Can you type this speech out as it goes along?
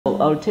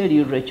I'll tell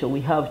you, Rachel,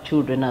 we have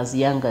children as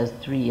young as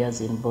 3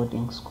 years in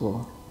boarding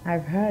school.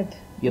 I've heard.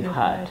 You've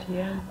heard.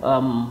 Yeah.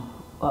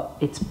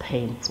 It's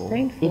painful. It's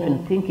painful.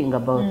 Even thinking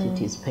about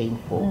it is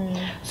painful.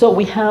 So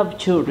we have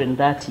children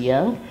that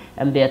young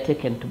and they are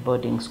taken to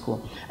boarding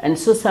school. And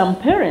so some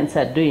parents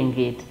are doing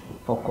it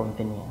for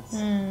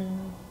convenience.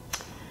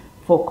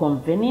 For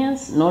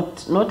convenience,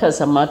 not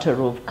as a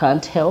matter of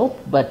can't help,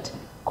 but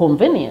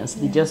convenience.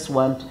 They just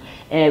want.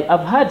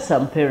 I've had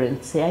some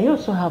parents say, I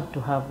also have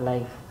to have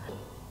life.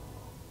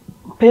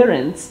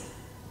 Parents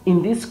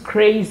in this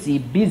crazy,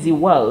 busy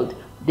world,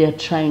 they're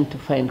trying to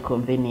find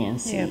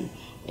convenience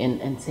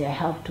and say, I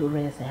have to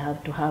rest, I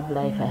have to have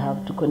life, I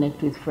have to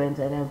connect with friends,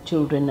 I have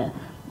children.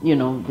 You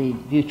know, they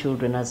view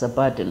children as a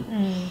burden.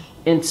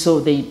 And so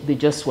they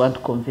just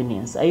want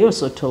convenience. I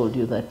also told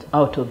you that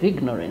out of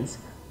ignorance,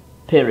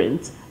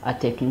 parents are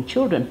taking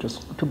children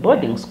to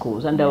boarding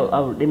schools. And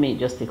let me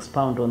just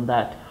expound on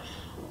that.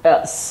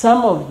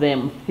 Some of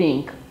them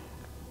think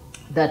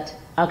that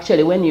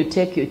actually when you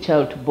take your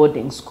child to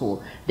boarding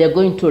school, they're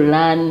going to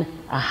learn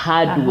a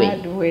hard way.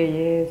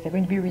 Yes. They're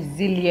going to be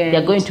resilient.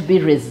 They're going to be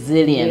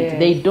resilient. Yes.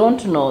 They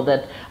don't know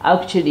that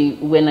actually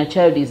when a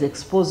child is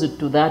exposed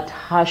to that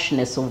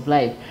harshness of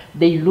life,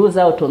 they lose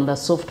out on the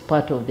soft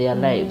part of their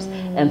lives.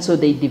 And so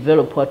they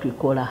develop what we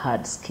call a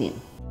hard skin.